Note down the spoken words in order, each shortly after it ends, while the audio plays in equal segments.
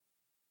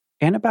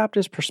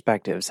Anabaptist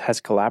Perspectives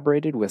has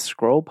collaborated with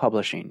Scroll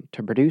Publishing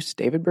to produce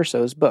David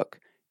Berceau's book,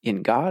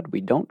 In God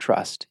We Don't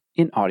Trust,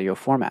 in audio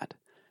format.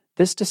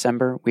 This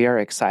December, we are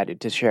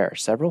excited to share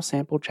several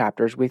sample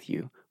chapters with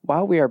you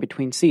while we are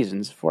between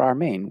seasons for our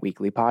main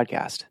weekly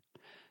podcast.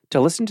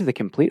 To listen to the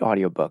complete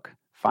audiobook,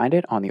 find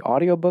it on the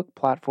audiobook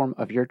platform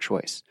of your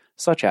choice,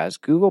 such as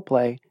Google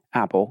Play,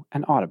 Apple,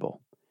 and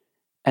Audible.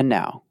 And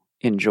now,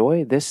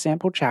 enjoy this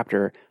sample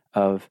chapter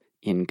of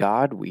In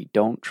God We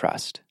Don't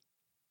Trust.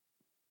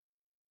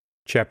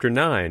 Chapter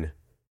 9.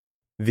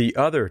 The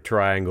Other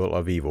Triangle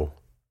of Evil.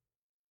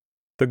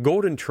 The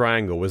Golden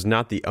Triangle was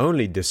not the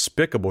only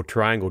despicable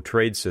triangle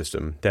trade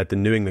system that the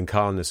New England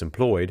colonists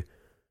employed.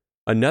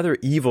 Another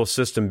evil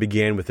system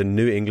began with the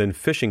New England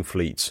fishing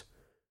fleets.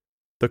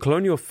 The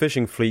colonial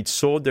fishing fleets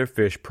sold their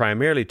fish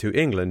primarily to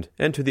England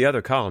and to the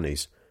other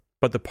colonies,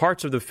 but the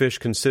parts of the fish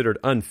considered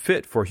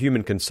unfit for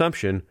human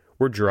consumption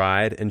were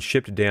dried and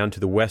shipped down to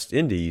the West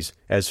Indies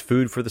as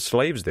food for the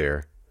slaves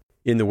there.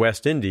 In the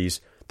West Indies,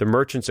 the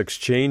merchants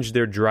exchanged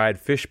their dried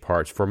fish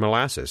parts for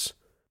molasses.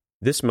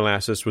 This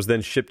molasses was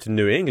then shipped to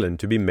New England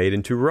to be made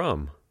into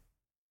rum.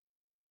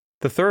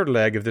 The third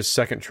leg of this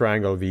second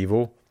triangle of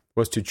evil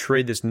was to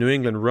trade this New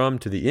England rum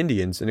to the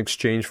Indians in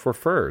exchange for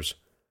furs.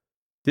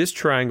 This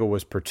triangle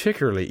was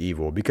particularly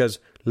evil because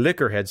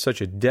liquor had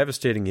such a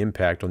devastating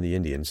impact on the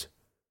Indians.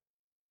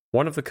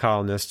 One of the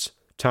colonists,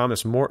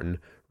 Thomas Morton,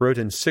 wrote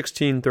in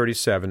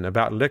 1637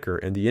 about liquor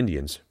and the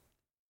Indians.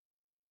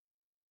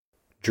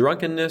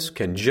 Drunkenness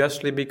can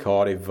justly be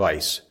called a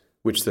vice,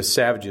 which the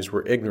savages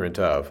were ignorant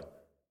of.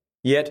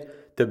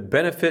 Yet the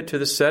benefit to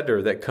the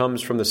settler that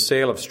comes from the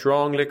sale of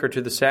strong liquor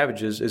to the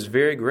savages is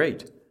very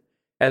great,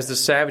 as the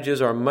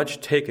savages are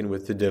much taken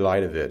with the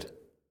delight of it.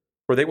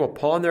 For they will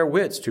pawn their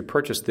wits to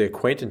purchase the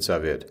acquaintance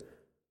of it.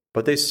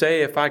 But they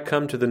say, if I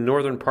come to the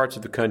northern parts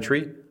of the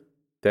country,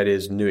 that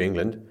is, New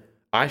England,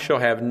 I shall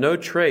have no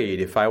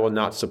trade if I will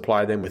not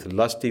supply them with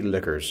lusty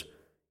liquors.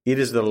 It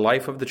is the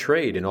life of the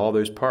trade in all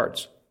those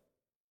parts.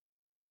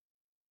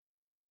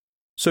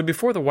 So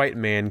before the white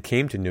man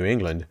came to New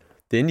England,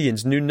 the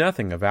Indians knew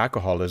nothing of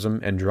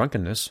alcoholism and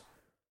drunkenness.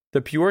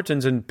 The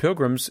Puritans and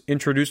Pilgrims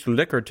introduced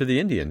liquor to the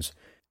Indians,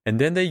 and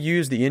then they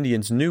used the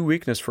Indians' new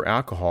weakness for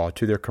alcohol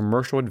to their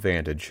commercial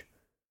advantage.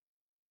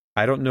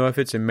 I don't know if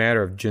it's a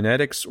matter of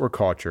genetics or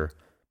culture,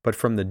 but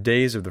from the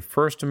days of the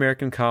first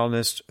American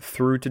colonists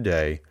through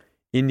today,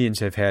 Indians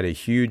have had a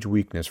huge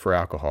weakness for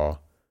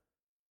alcohol.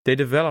 They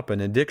develop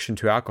an addiction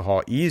to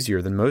alcohol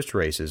easier than most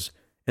races,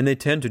 and they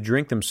tend to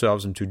drink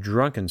themselves into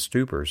drunken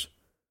stupors.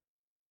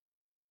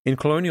 In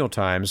colonial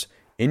times,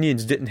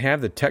 Indians didn't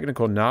have the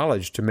technical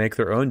knowledge to make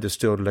their own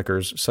distilled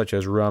liquors such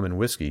as rum and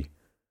whiskey.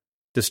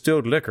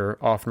 Distilled liquor,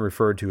 often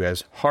referred to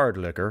as hard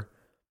liquor,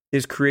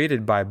 is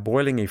created by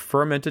boiling a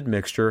fermented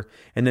mixture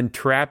and then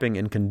trapping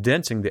and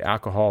condensing the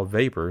alcohol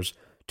vapors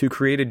to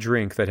create a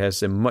drink that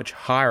has a much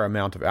higher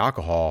amount of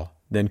alcohol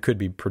than could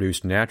be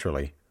produced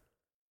naturally.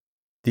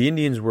 The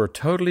Indians were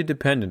totally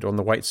dependent on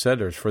the white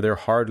settlers for their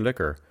hard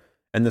liquor,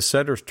 and the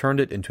settlers turned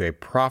it into a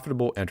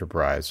profitable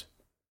enterprise.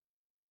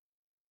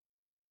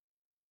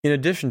 In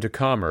addition to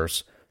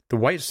commerce, the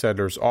white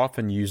settlers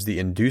often used the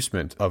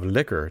inducement of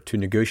liquor to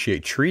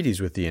negotiate treaties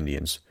with the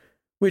Indians,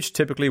 which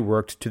typically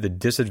worked to the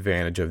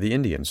disadvantage of the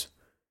Indians.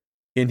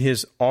 In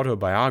his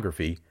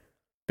autobiography,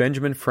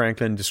 Benjamin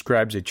Franklin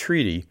describes a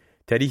treaty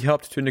that he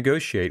helped to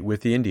negotiate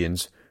with the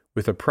Indians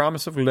with a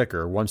promise of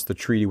liquor once the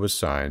treaty was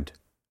signed.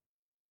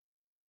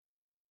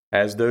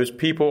 As those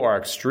people are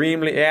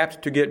extremely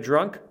apt to get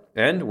drunk,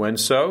 and, when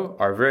so,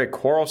 are very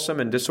quarrelsome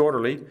and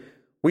disorderly,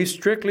 we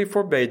strictly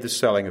forbade the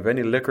selling of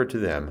any liquor to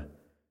them.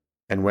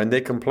 And when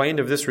they complained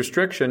of this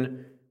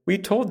restriction, we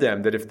told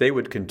them that if they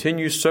would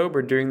continue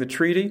sober during the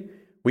treaty,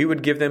 we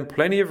would give them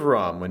plenty of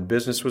rum when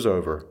business was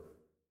over.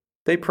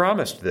 They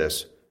promised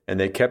this, and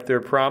they kept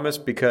their promise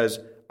because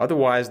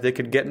otherwise they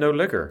could get no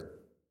liquor.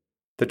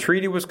 The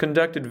treaty was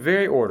conducted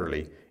very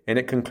orderly, and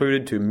it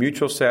concluded to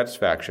mutual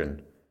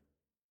satisfaction.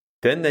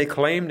 Then they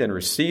claimed and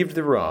received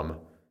the rum.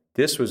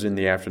 This was in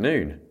the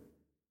afternoon.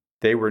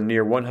 They were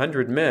near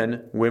 100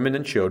 men, women,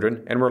 and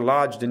children, and were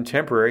lodged in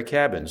temporary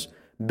cabins,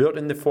 built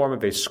in the form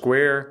of a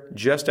square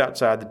just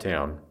outside the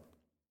town.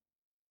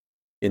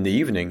 In the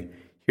evening,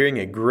 hearing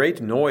a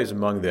great noise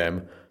among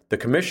them, the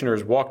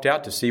commissioners walked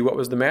out to see what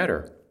was the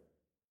matter.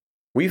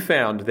 We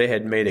found they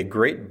had made a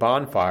great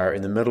bonfire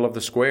in the middle of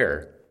the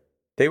square.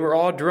 They were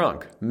all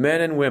drunk,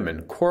 men and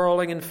women,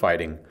 quarreling and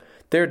fighting,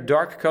 their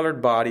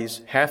dark-colored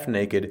bodies, half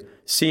naked,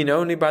 seen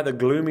only by the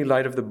gloomy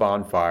light of the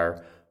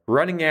bonfire,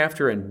 running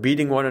after and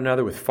beating one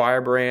another with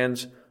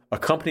firebrands,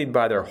 accompanied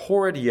by their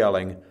horrid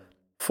yelling,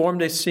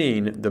 formed a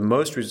scene the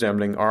most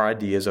resembling our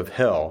ideas of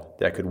hell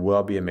that could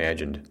well be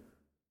imagined.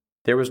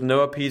 There was no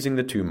appeasing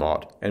the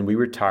tumult, and we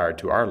retired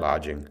to our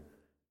lodging.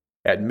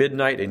 At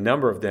midnight a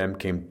number of them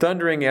came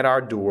thundering at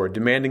our door,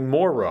 demanding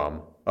more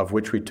rum, of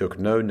which we took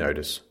no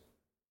notice.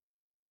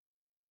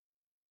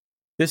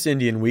 This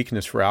Indian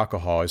weakness for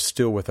alcohol is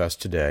still with us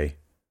today.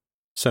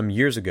 Some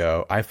years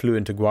ago, I flew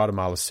into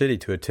Guatemala City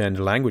to attend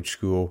language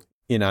school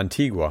in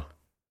Antigua.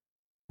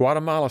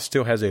 Guatemala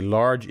still has a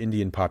large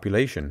Indian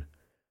population.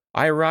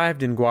 I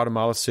arrived in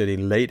Guatemala City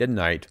late at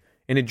night,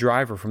 and a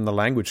driver from the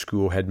language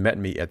school had met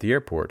me at the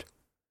airport.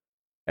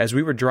 As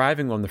we were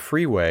driving on the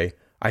freeway,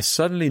 I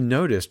suddenly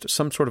noticed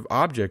some sort of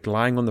object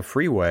lying on the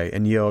freeway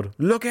and yelled,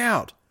 "Look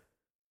out!"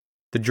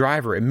 The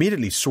driver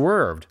immediately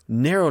swerved,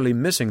 narrowly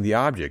missing the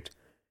object.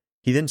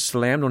 He then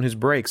slammed on his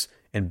brakes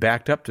and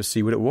backed up to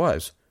see what it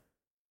was.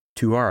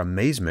 To our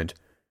amazement,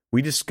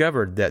 we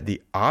discovered that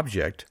the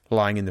object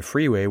lying in the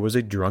freeway was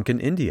a drunken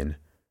Indian.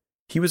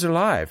 He was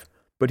alive,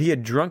 but he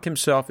had drunk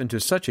himself into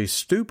such a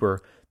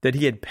stupor that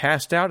he had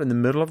passed out in the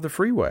middle of the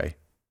freeway.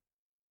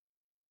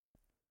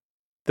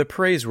 The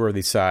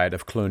praiseworthy side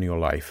of colonial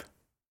life.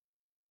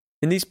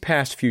 In these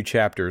past few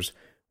chapters,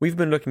 we've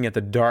been looking at the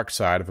dark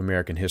side of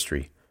American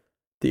history,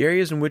 the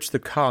areas in which the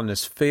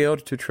colonists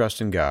failed to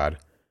trust in God.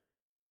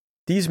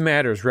 These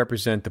matters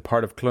represent the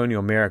part of colonial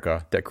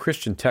America that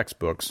Christian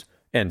textbooks,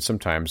 and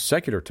sometimes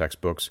secular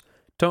textbooks,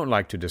 don't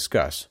like to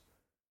discuss.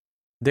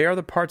 They are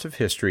the parts of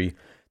history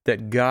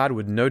that God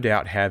would no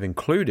doubt have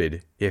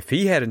included if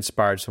He had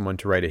inspired someone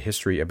to write a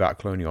history about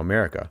colonial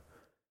America.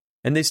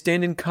 And they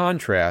stand in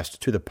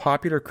contrast to the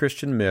popular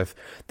Christian myth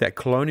that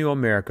colonial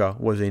America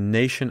was a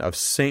nation of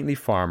saintly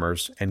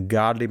farmers and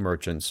godly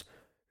merchants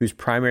whose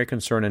primary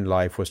concern in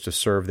life was to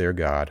serve their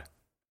God.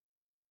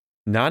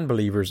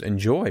 Non-believers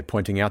enjoy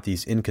pointing out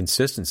these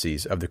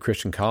inconsistencies of the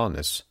Christian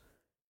colonists.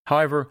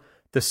 However,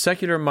 the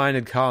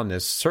secular-minded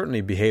colonists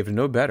certainly behaved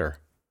no better.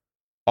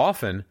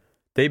 Often,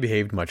 they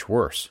behaved much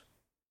worse.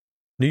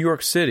 New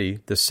York City,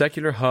 the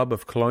secular hub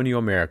of colonial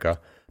America,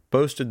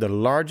 boasted the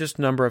largest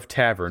number of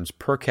taverns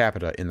per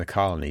capita in the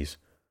colonies.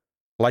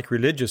 Like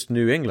religious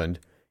New England,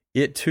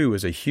 it too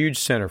is a huge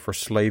center for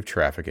slave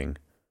trafficking.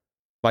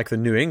 Like the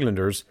New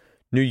Englanders,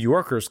 New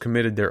Yorkers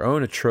committed their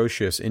own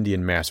atrocious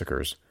Indian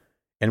massacres,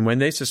 and when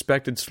they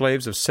suspected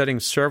slaves of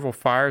setting several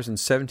fires in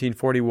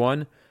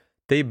 1741,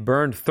 they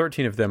burned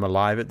 13 of them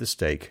alive at the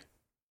stake.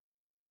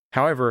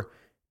 However,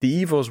 the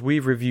evils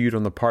we've reviewed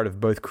on the part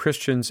of both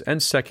Christians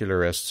and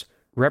secularists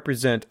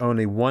represent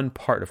only one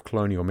part of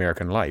colonial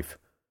American life.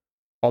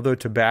 Although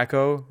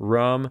tobacco,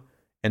 rum,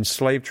 and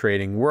slave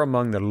trading were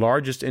among the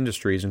largest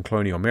industries in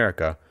colonial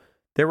America,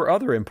 there were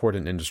other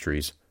important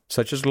industries,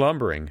 such as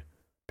lumbering,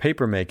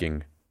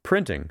 papermaking,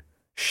 printing,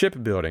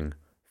 shipbuilding,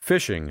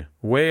 fishing,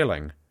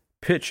 whaling,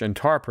 pitch and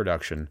tar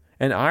production,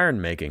 and iron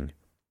making.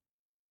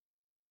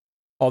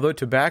 Although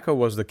tobacco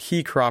was the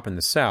key crop in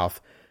the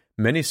South,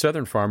 many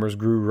Southern farmers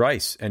grew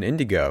rice and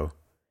indigo.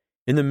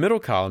 In the middle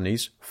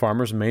colonies,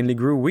 farmers mainly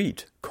grew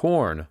wheat,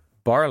 corn,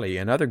 barley,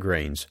 and other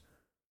grains.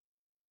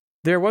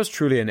 There was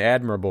truly an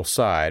admirable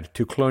side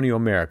to colonial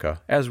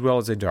America, as well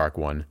as a dark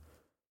one.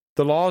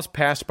 The laws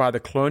passed by the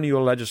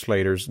colonial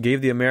legislators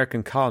gave the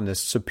American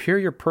colonists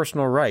superior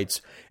personal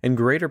rights and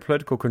greater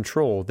political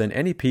control than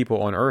any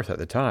people on earth at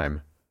the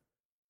time.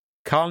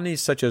 Colonies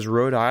such as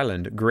Rhode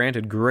Island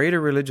granted greater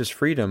religious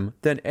freedom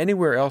than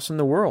anywhere else in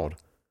the world.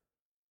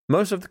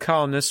 Most of the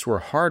colonists were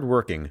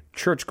hard-working,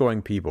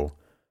 church-going people.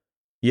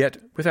 Yet,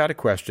 without a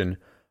question,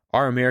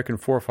 our American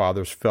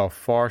forefathers fell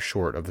far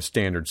short of the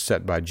standards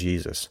set by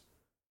Jesus.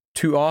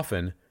 Too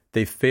often,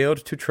 they failed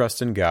to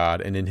trust in God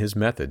and in His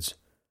methods.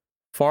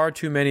 Far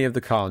too many of the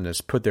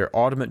colonists put their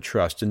ultimate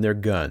trust in their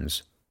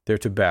guns, their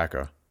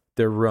tobacco,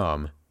 their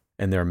rum,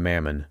 and their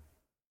mammon.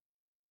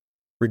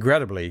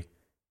 Regrettably,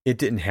 it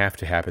didn't have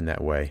to happen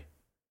that way.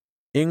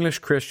 English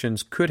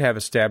Christians could have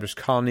established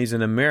colonies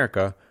in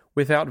America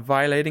without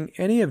violating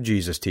any of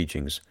Jesus'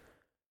 teachings.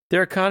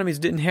 Their economies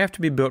didn't have to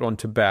be built on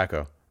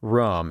tobacco,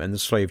 rum, and the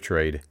slave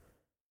trade.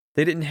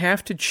 They didn't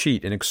have to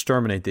cheat and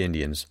exterminate the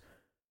Indians.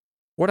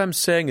 What I'm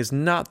saying is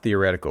not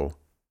theoretical.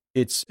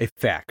 It's a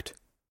fact.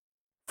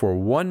 For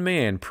one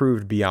man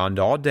proved beyond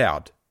all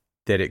doubt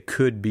that it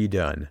could be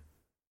done.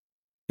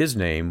 His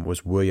name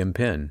was William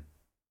Penn.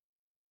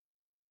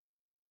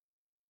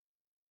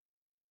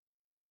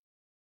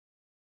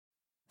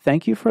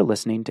 Thank you for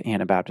listening to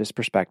Anabaptist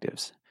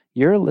Perspectives.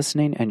 Your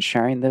listening and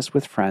sharing this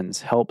with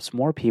friends helps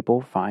more people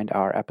find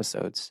our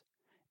episodes.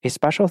 A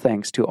special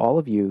thanks to all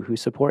of you who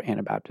support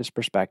Anabaptist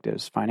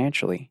Perspectives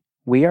financially.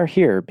 We are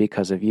here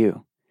because of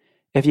you.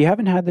 If you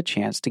haven't had the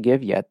chance to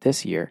give yet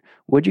this year,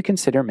 would you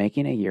consider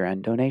making a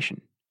year-end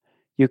donation?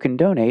 You can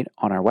donate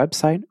on our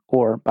website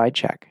or by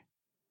check.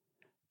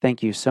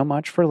 Thank you so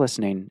much for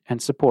listening and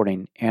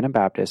supporting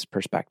Anabaptist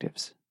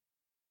Perspectives.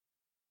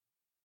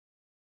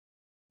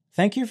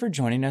 Thank you for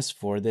joining us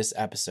for this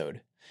episode.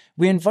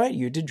 We invite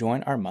you to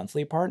join our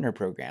monthly partner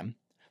program.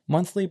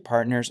 Monthly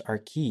partners are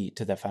key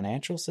to the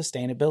financial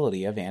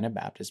sustainability of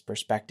Anabaptist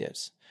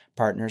Perspectives.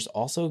 Partners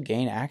also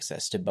gain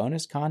access to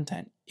bonus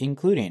content,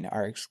 including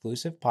our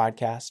exclusive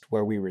podcast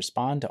where we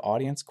respond to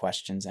audience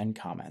questions and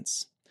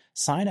comments.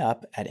 Sign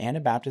up at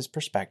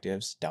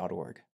anabaptistperspectives.org.